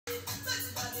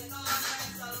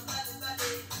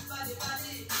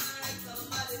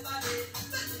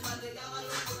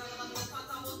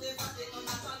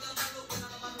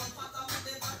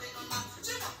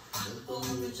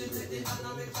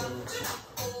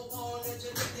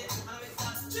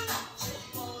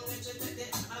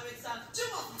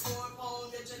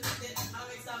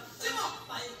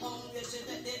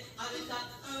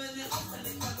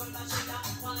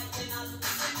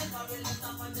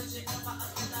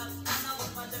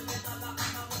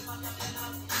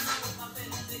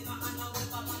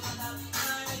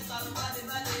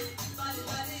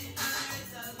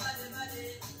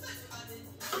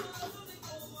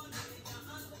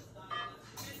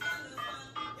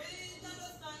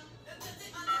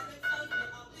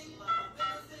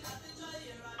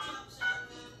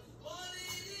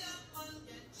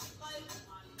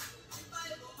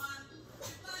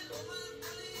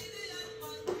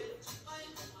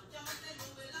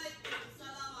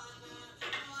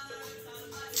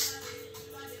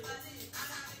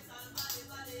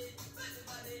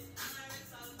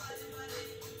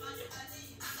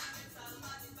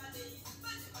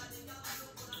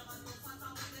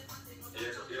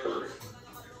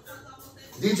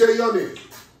DJ YONNIE.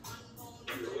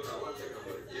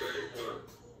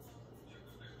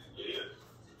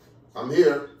 I'm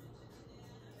here.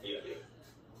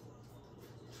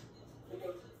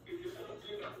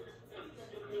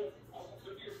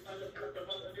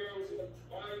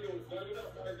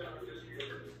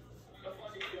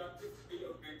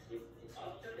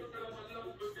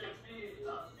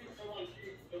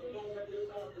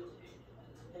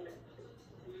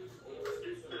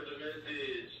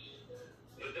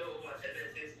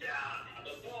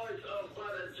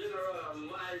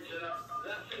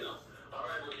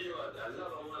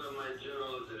 Another one of my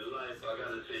generals in life, I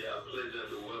gotta say, a pleasure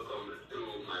to welcome to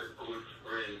my good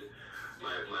friend,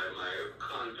 my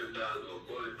confidant, my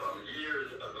boy from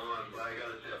years ago. I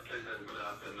gotta say, a pleasant good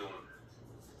afternoon.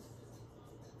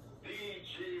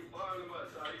 DJ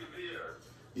Barnabas, are you there?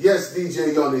 Yes,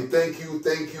 DJ YONNIE.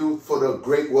 Thank you for the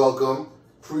great welcome.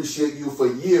 Appreciate you for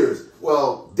years.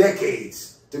 Well,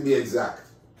 decades, to be exact.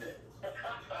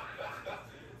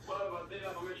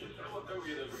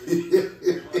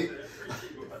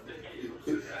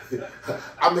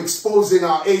 I'm exposing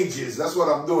our ages. That's what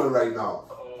I'm doing right now.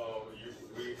 Oh,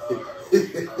 we are my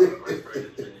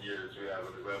friends in years. We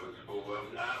haven't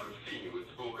spoken. I haven't seen you.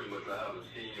 We've spoken, but I haven't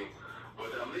seen you.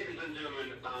 But ladies and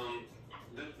gentlemen,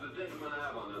 the gentleman I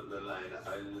have on the line is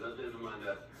a gentleman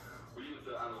that we used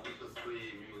to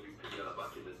play music together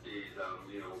back in the days.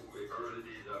 Early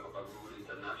days of Road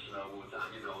International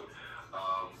time.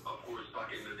 Of course,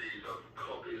 back in the days of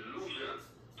Club Illusion.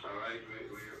 All right, we're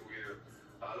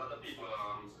a lot of people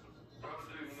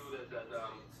probably know that there's a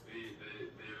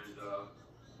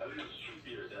little street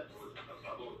here that was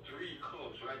about 3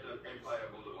 clubs right on Empire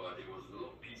Boulevard. There was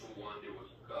Love People one, there was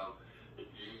it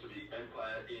used to be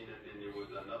Empire Inn, and then there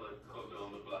was another club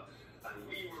down the block. And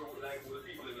we were like with the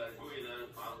people that like go in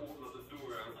and open up the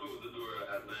door and close the door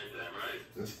at night time, right?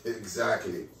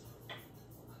 Exactly.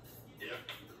 Yeah,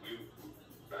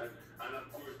 right. And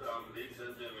of course, ladies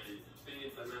and gentlemen, Sting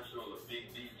International, the big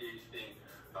DJ Sting,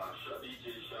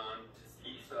 DJ Sean,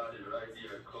 he started right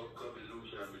there at Club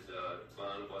Illusion with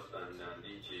Barnabas and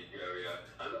DJ Gary.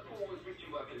 And Lapu was with you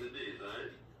back in the days,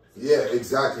 right? Yeah,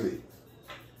 exactly.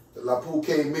 Lapu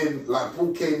came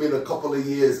in a couple of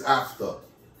years after.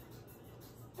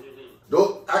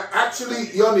 Though, actually,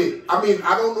 YONNIE, I mean,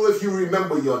 I don't know if you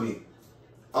remember, YONNIE.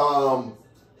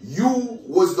 You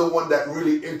was the one that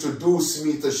really introduced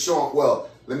me to Sean. Well,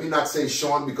 let me not say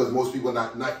Sean because most people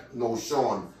not know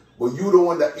Sean. But you the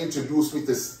one that introduced me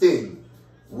to Sting,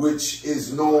 which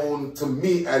is known to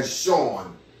me as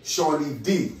Shawnee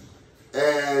D.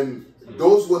 And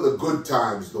those were the good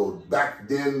times, though. Back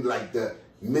then, like the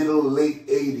late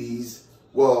 80s.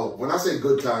 Well, when I say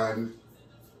good time,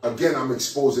 again, I'm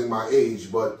exposing my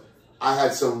age, but I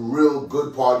had some real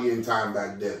good partying time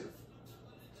back then.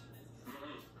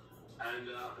 And I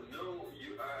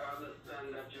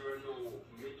understand that you are now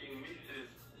making mixes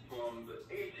from the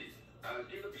 80s.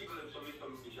 Give the people some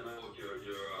information about your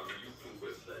YouTube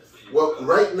website, please. Well,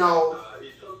 right now,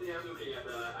 it's something I'm looking at,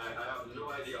 and I have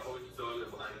no idea how it's done,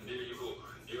 and there you go.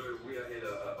 We are ahead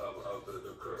of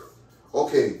the curve.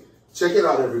 Okay, check it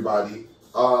out, everybody.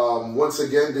 Once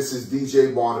again, this is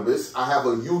DJ Barnabas. I have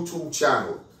a YouTube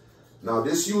channel. Now,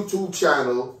 this YouTube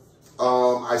channel,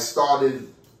 I started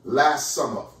last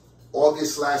summer.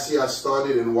 August last year I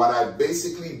started, and what I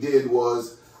basically did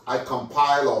was I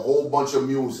compiled a whole bunch of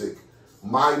music.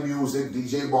 My music,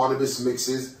 DJ Barnabas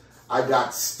mixes. I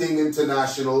got Sting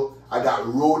International. I got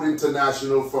Road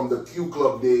International from the Q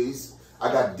Club days.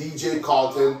 I got DJ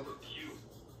Carlton.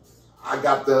 I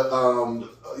got the,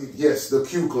 yes, the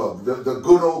Q Club, the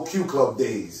good old Q Club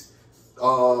days.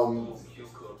 And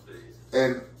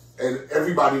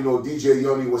everybody know DJ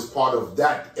YONNIE was part of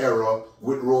that era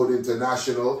with Road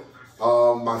International.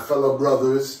 My fellow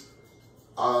brothers,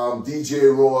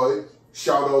 DJ Roy,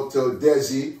 shout out to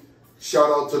Desi,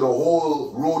 shout out to the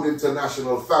whole Road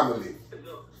International family.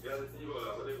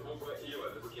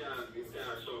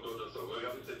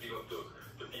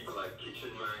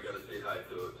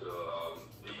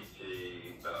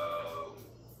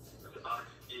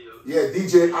 Yeah,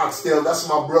 DJ Oxtail, that's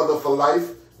my brother for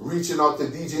life. Reaching out to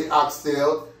DJ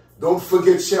Oxtail. Don't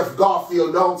forget Chef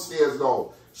Garfield downstairs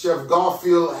though. Chef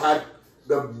Garfield had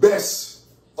the best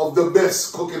of the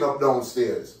best cooking up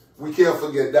downstairs. We can't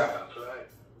forget that.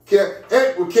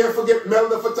 Hey, we can't forget Mel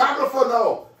the photographer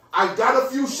now. I got a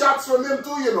few shots from him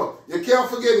too, you know. You can't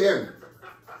forget him.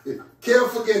 You can't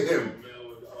forget him. Mel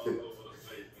was all over the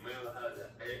place. Mel had a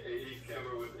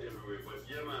camera with everywhere. But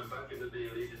yeah, man, back in the day,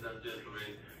 ladies and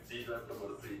gentlemen, these are some of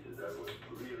the places that was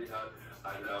really hot.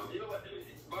 And you know what,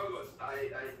 Margot, I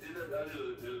did a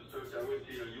little search. I went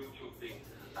to your YouTube thing,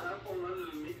 and I found a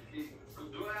little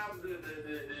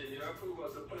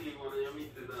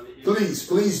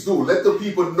please do. Let the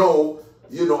people know,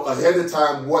 you know, ahead of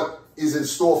time what is in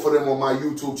store for them on my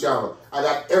YouTube channel. I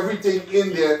got everything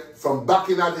in there from back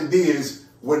in the days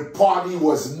when party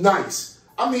was nice.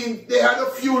 I mean, they had a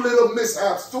few little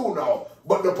mishaps too now,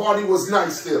 but the party was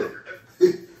nice still. All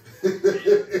right, but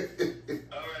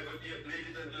yeah,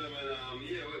 ladies and gentlemen,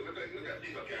 yeah, we got to see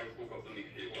if I can hook up the mix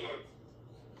here. Hold on.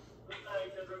 Good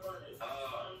night, everybody.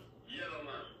 Yellow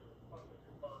man.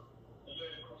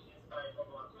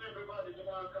 Everybody, you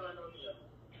want to come on here?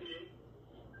 See?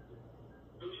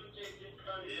 Do you take this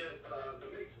kind of... Yes, the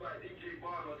mix by DJ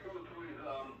Barnabas. Go to his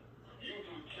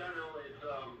YouTube channel. It's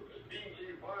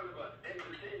DJ Barnabas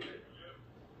Entertainment.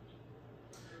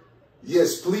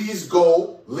 Yes, please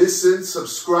go, listen,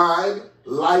 subscribe,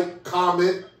 like,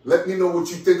 comment. Let me know what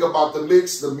you think about the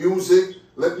mix, the music.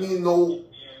 Let me know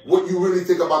what you really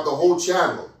think about the whole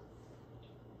channel.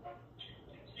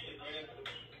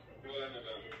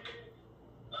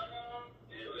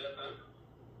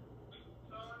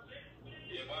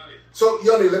 So,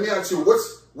 Yonnie, let me ask you,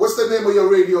 what's the name of your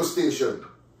radio station? The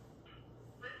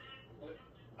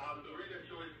radio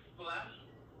show is Splash.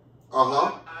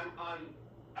 Uh-huh. I'm on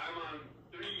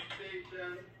 3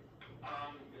 stations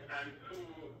and two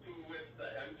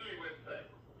websites and 3 websites.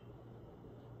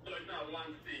 So it's not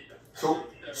one station.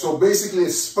 So basically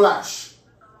it's Splash.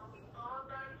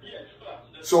 Yes,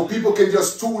 Splash. So people can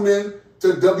just tune in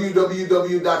to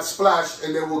www.splash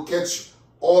and they will catch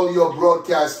all your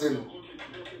broadcasting.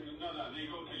 They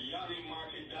go to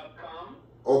YONNIEmarket.com.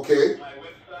 Okay. My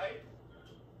website.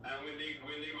 And when they go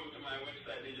to my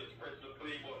website, they just press the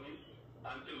play button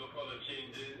until the color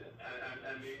changes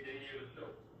and they hear the show.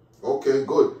 Okay,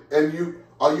 good. And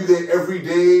are you there every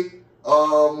day?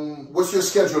 What's your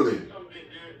scheduling? Every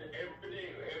day.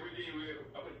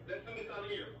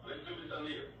 Let's do this on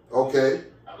here. Okay.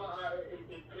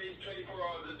 It plays 24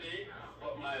 hours a day,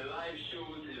 but my live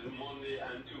shows is Monday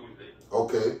and Tuesday.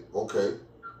 Okay.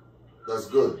 That's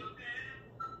good.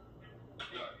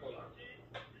 Hold on.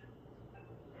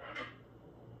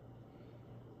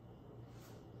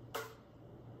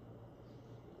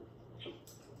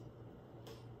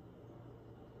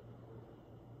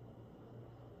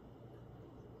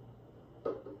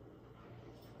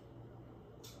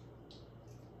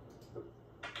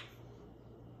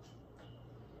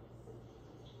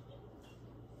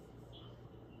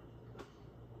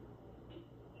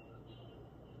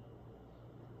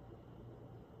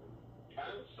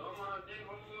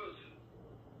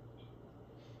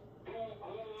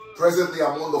 Presently,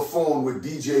 I'm on the phone with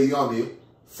DJ YONNIE,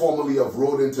 formerly of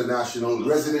Road International,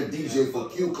 resident DJ for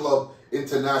Q Club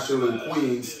International in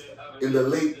Queens in the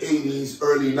late 80s,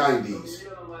 early 90s.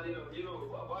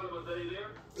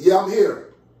 Yeah, I'm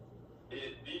here.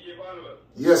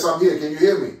 Yes, I'm here. Can you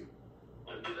hear me?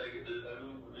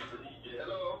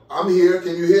 I'm here.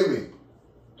 Can you hear me?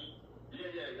 Yeah,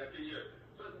 I can hear.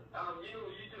 So,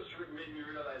 you just made me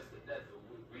realize that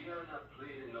we are not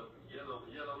playing enough Yellow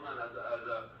Man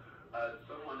as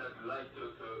someone that likes to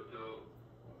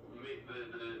make the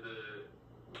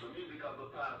music of the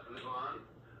past live on.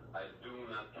 I do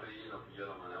not play enough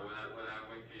Yellow Man. When I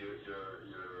went to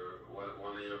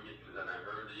one of your mixes and I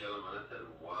heard the Yellow Man, I said,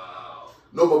 wow.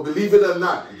 No, but believe it or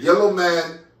not, Yellow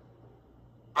Man,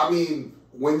 I mean,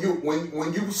 when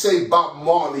you say Bob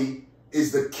Marley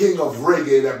is the king of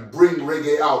reggae that bring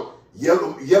reggae out,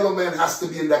 Yellow Man has to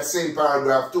be in that same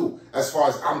paragraph too, as far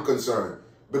as I'm concerned.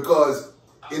 Because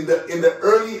in the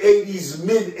early 80s,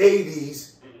 mid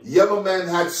 80s, Yellow Man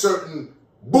had certain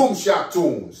boom shot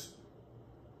tunes.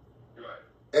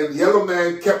 And Yellow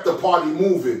Man kept the party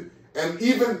moving. And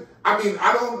even, I mean,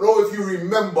 I don't know if you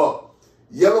remember,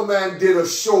 Yellow Man did a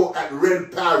show at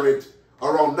Red Parrot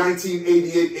around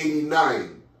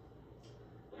 1988-89.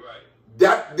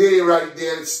 That day right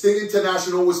there, Sting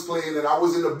International was playing, and I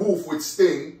was in the booth with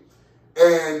Sting,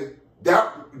 and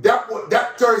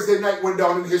that Thursday night went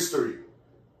down in history.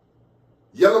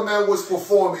 Yellow Man was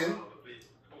performing,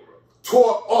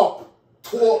 tore up,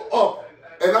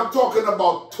 and I'm talking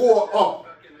about tore up.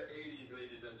 Back in the 80s,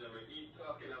 ladies and gentlemen, he's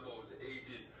talking about the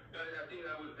 80s. I think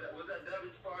was that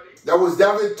David's party? That was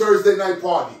David's Thursday night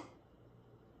party.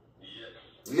 Yes.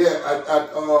 Yeah,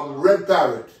 at Red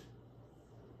Parrot.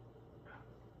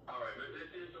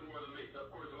 Let's hear some more of the mix.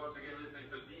 Of course, once again, listening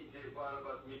to DJ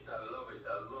Barnabas mix. I love it.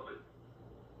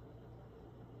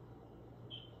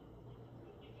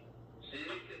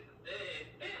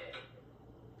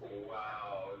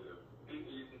 Wow.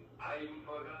 I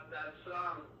forgot that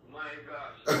song. My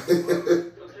gosh.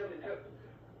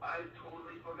 I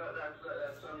totally forgot that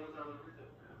song was on the rhythm.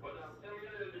 But tell me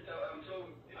a little bit, so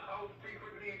how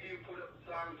frequently do you put up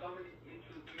songs? How many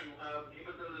intros do you have? Give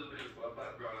us a little bit of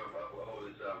background about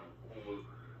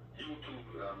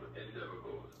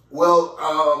Well,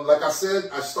 like I said,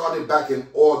 I started back in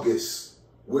August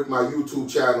with my YouTube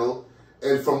channel,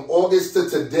 and from August to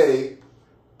today,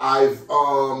 I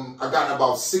got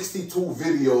about 62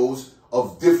 videos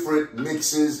of different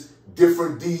mixes,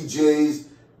 different DJs,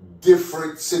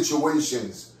 different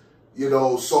situations, you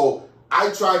know. So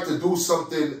I try to do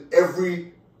something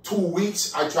every 2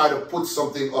 weeks. I try to put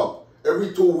something up.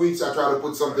 Every 2 weeks, I try to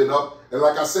put something up. And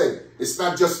like I said, it's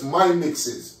not just my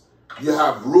mixes. You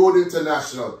have Road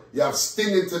International, you have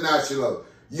Sting International,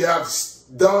 you have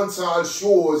dancehall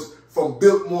shows from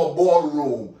Biltmore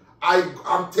Ballroom.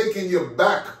 I'm taking you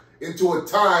back into a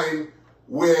time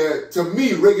where, to me,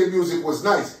 reggae music was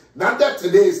nice. Not that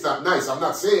today it's not nice. I'm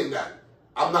not saying that.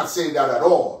 I'm not saying that at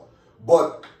all.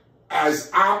 But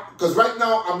because right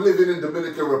now I'm living in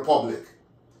Dominican Republic.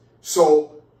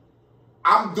 So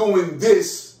I'm doing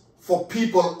this for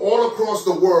people all across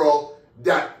the world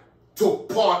that took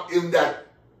part in that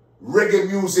reggae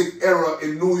music era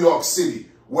in New York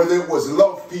City, whether it was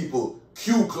Love People,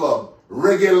 Q Club,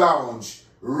 Reggae Lounge,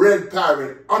 Red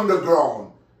Parrot,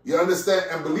 Underground. You understand?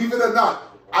 And believe it or not,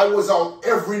 I was out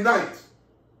every night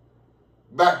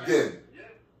back then.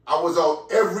 I was out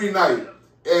every night.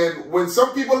 And when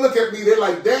some people look at me, they're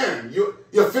like, damn,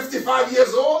 you're 55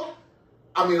 years old?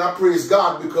 I mean, I praise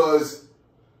God because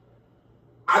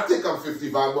I think I'm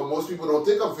 55, but most people don't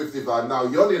think I'm 55. Now,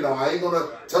 Yonnie, now, I ain't going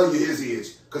to tell you his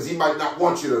age because he might not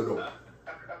want you to know.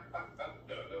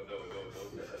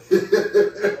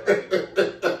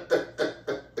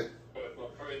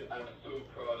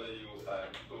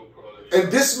 And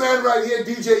this man right here,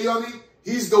 DJ YONNIE,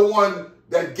 he's the one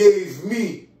that gave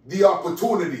me the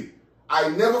opportunity. I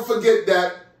never forget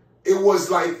that. It was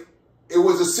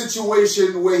a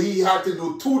situation where he had to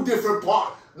do 2 different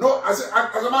parts. No, as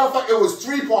a matter of fact, it was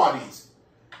 3 parties.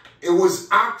 It was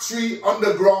Actree,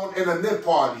 Underground, and a net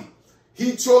party.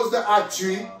 He chose the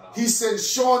Actree. He sent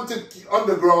Sean to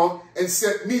Underground and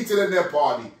sent me to the net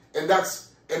party.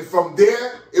 And from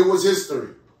there, it was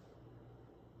history.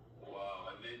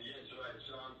 Wow, and then yes, right,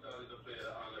 Sean started to play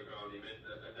the Underground. He met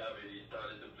David, he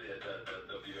started to play at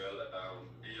the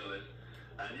DLS.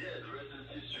 And yeah, the rest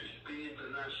is history. Sting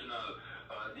International,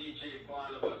 DJ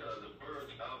Barnabas, the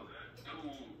birth of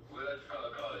 2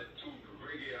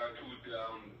 reggae or 2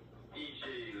 DJ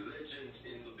legends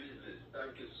in the business.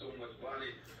 Thank you so much,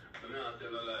 Bonnie. But now,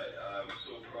 tell a lie, I'm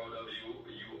so proud of you.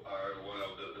 You are one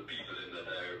of the people that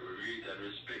I read and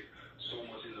respect so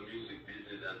much in the music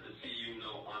business. And to see you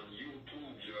now on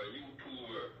YouTube, you're a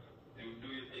YouTuber. You do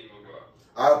your thing, my bro.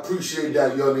 I appreciate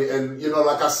that, Yonnie. And, you know,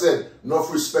 like I said,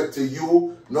 enough respect to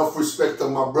you, enough respect to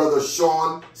my brother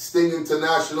Sean, Sting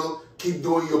International. Keep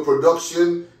doing your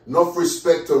production. Enough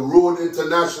respect to Road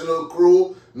International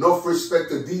crew. Enough respect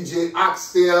to DJ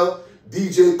Oxtail,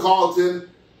 DJ Carlton,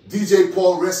 DJ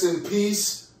Paul, rest in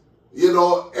peace. You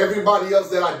know, everybody else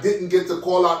that I didn't get to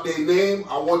call out their name,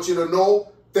 I want you to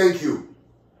know, thank you.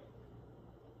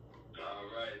 All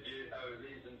right,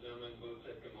 ladies and gentlemen, we'll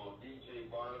check them out.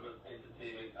 DJ Barnabas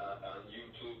Entertainment on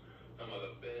YouTube. Some of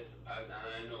the best, and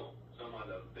I know, some of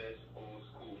the best old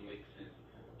school mixes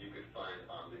you could find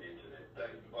on the internet.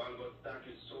 Thank you, Barnabas. Thank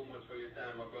you so much for your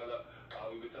time, my brother.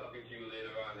 We'll be talking to you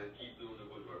later on, and keep doing the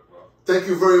good work, bro. Thank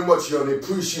you very much, Yonnie.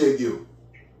 Appreciate you.